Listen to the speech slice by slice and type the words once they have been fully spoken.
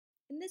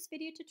this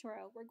video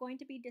tutorial, we're going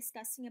to be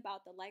discussing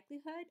about the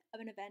likelihood of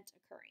an event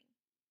occurring.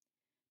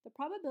 The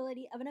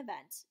probability of an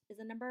event is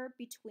a number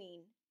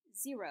between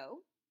 0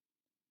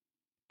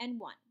 and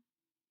 1,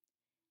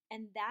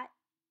 and that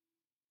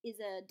is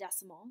a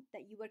decimal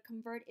that you would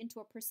convert into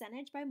a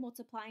percentage by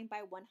multiplying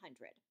by 100.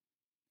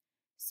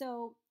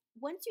 So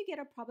once you get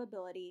a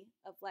probability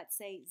of, let's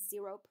say,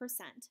 0%,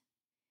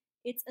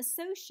 it's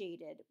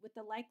associated with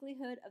the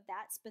likelihood of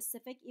that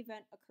specific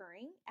event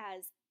occurring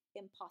as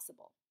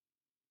impossible.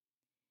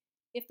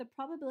 If the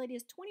probability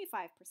is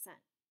 25%,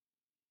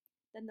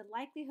 then the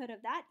likelihood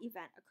of that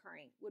event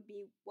occurring would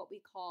be what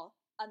we call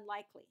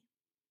unlikely.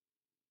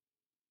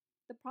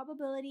 The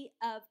probability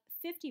of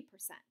 50%,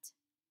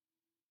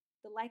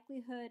 the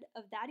likelihood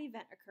of that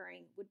event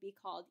occurring would be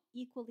called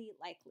equally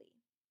likely.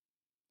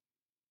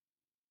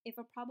 If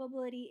a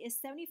probability is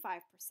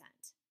 75%,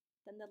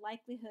 then the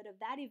likelihood of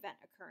that event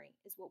occurring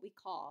is what we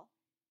call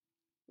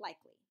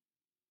likely.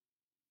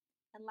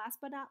 And last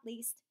but not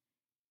least,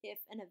 if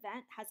an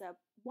event has a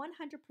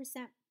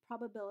 100%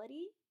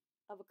 probability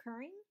of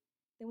occurring,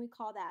 then we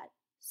call that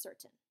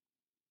certain.